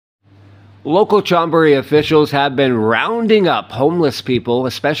Local Chonburi officials have been rounding up homeless people,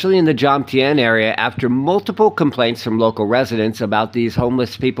 especially in the Jomtien area, after multiple complaints from local residents about these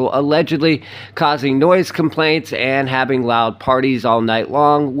homeless people allegedly causing noise complaints and having loud parties all night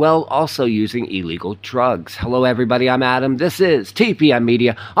long, while also using illegal drugs. Hello everybody, I'm Adam. This is TPM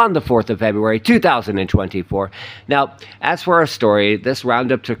Media on the 4th of February, 2024. Now, as for our story, this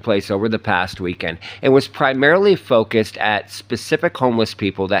roundup took place over the past weekend and was primarily focused at specific homeless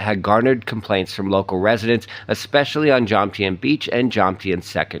people that had garnered complaints from local residents, especially on Jomtien Beach and Jomtien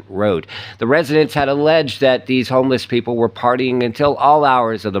 2nd Road. The residents had alleged that these homeless people were partying until all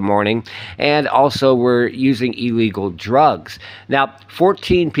hours of the morning and also were using illegal drugs. Now,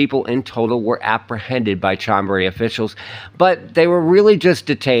 14 people in total were apprehended by Chonburi officials, but they were really just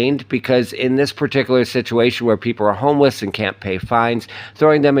detained because in this particular situation where people are homeless and can't pay fines,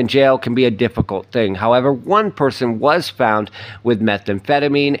 throwing them in jail can be a difficult thing. However, one person was found with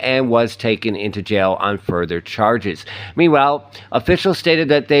methamphetamine and was taken into jail on further charges. Meanwhile, officials stated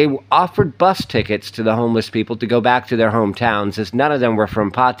that they offered bus tickets to the homeless people to go back to their hometowns, as none of them were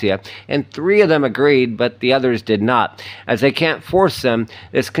from Pattaya, and 3 of them agreed, but the others did not. As they can't force them,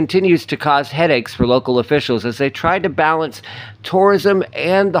 this continues to cause headaches for local officials as they try to balance tourism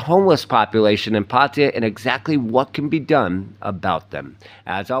and the homeless population in Pattaya and exactly what can be done about them.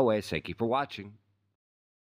 As always, thank you for watching.